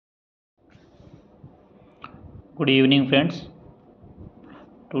Good evening, friends.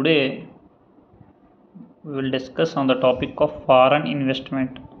 Today we will discuss on the topic of foreign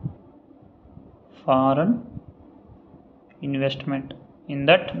investment. Foreign investment. In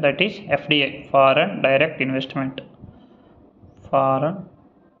that is FDI, foreign direct investment. Foreign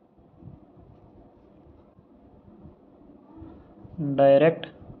direct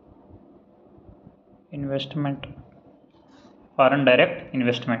investment. Foreign direct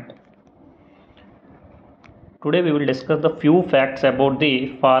investment. Today we will discuss the few facts about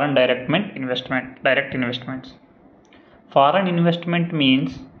the foreign direct investments. Foreign investment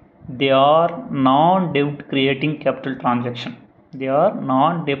means they are non-debt creating capital transaction.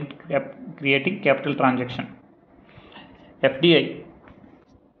 FDI.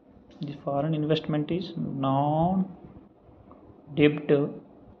 The foreign investment is non-debt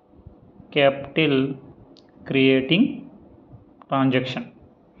capital creating transaction.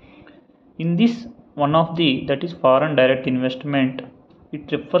 In this that is foreign direct investment,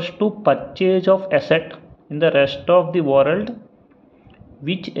 it refers to purchase of asset in the rest of the world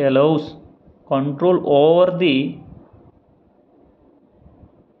which allows control over the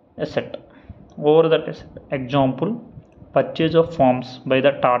asset. Example, purchase of farms by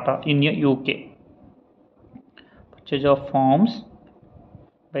the Tata in UK. Purchase of farms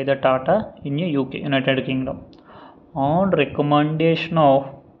by the Tata in UK, United Kingdom. On recommendation of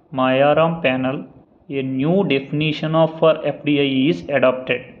Mayaram panel, a new definition for FDI is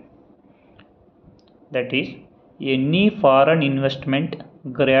adopted. That is, any foreign investment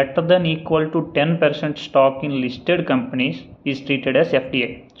greater than equal to 10% stock in listed companies is treated as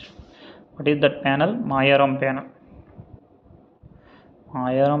FDI. What is that panel? Mayaram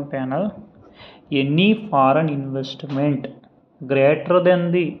panel. Any foreign investment greater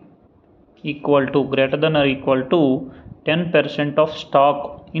than or equal to 10% of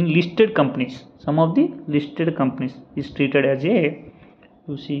stock in listed companies. Some of the listed companies is treated as a,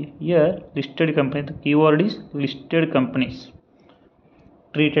 you see here, listed company. The keyword is listed companies,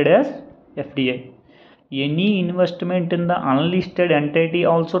 treated as FDI. Any investment in the unlisted entity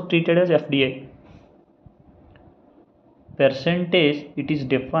also treated as FDI. Percentage, it is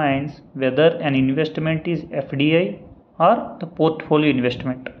defines whether an investment is FDI or the portfolio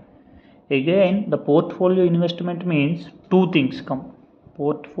investment. Again, the portfolio investment means two things come.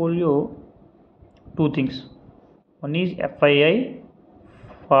 Two things. One is FII,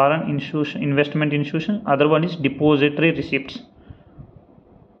 foreign investment institution. Other one is depository receipts.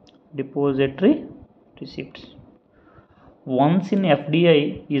 Once in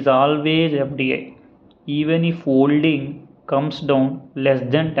FDI is always FDI, even if holding comes down less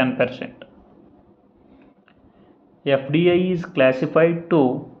than 10%. FDI is classified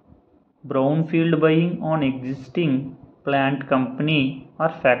to brownfield buying on existing plant, company or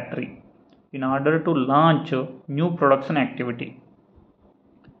factory in order to launch new production activity.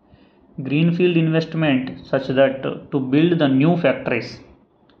 Greenfield investment, such that to build the new factories.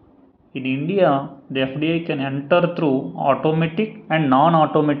 In India, the FDI can enter through automatic and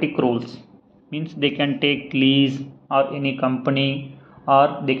non-automatic routes. Means they can take lease or any company,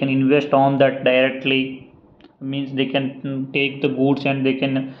 or they can invest on that directly. Means they can take the goods and they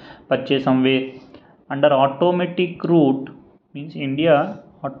can purchase somewhere. Under automatic route means India,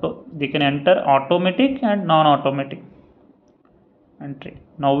 they can enter automatic and non-automatic entry.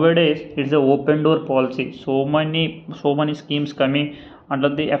 Nowadays it's a open door policy. So many schemes coming under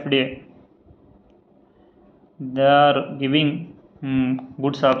the FDI. They are giving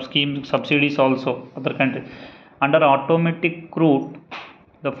good subsidies also other countries. Under automatic route,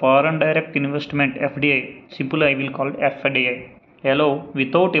 the foreign direct investment FDI, simply I will call it FDI, allow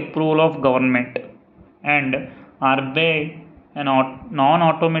without approval of government, and RBI and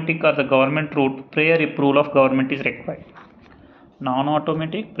non-automatic or the government route, prior approval of government is required.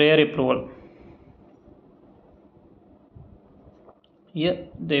 Non-automatic, prior approval. Here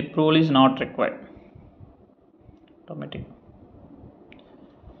the approval is not required. Automatic.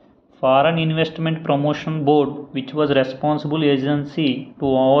 Foreign Investment Promotion Board, which was responsible agency to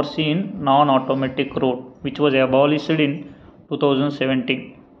oversee in non-automatic route, which was abolished in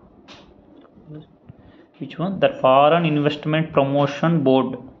 2017. Which one? The Foreign Investment Promotion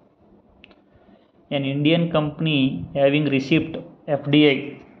Board. An Indian company having received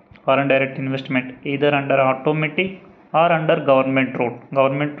FDI, foreign direct investment, either under automatic or under government route.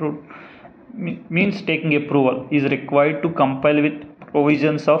 Government route means taking approval, is required to comply with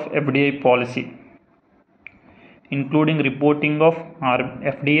provisions of FDI policy, including reporting of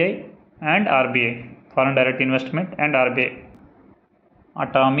FDI and RBI, foreign direct investment and RBI.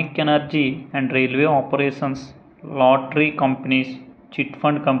 Atomic energy and railway operations, lottery companies, chit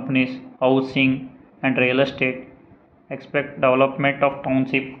fund companies, housing and real estate, expect development of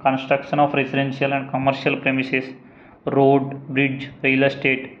township, construction of residential and commercial premises, road, bridge, real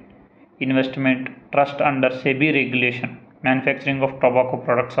estate, investment, trust under SEBI regulation, manufacturing of tobacco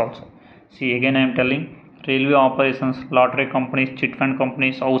products also. See, again I am telling, railway operations, lottery companies, chit fund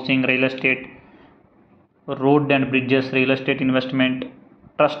companies, housing, real estate, road and bridges, real estate investment,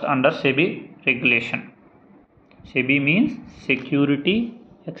 trust under SEBI regulation. SEBI means Security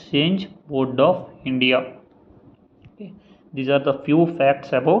Exchange Board of India. Okay. These are the few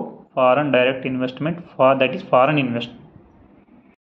facts about foreign direct investment, that is foreign investment.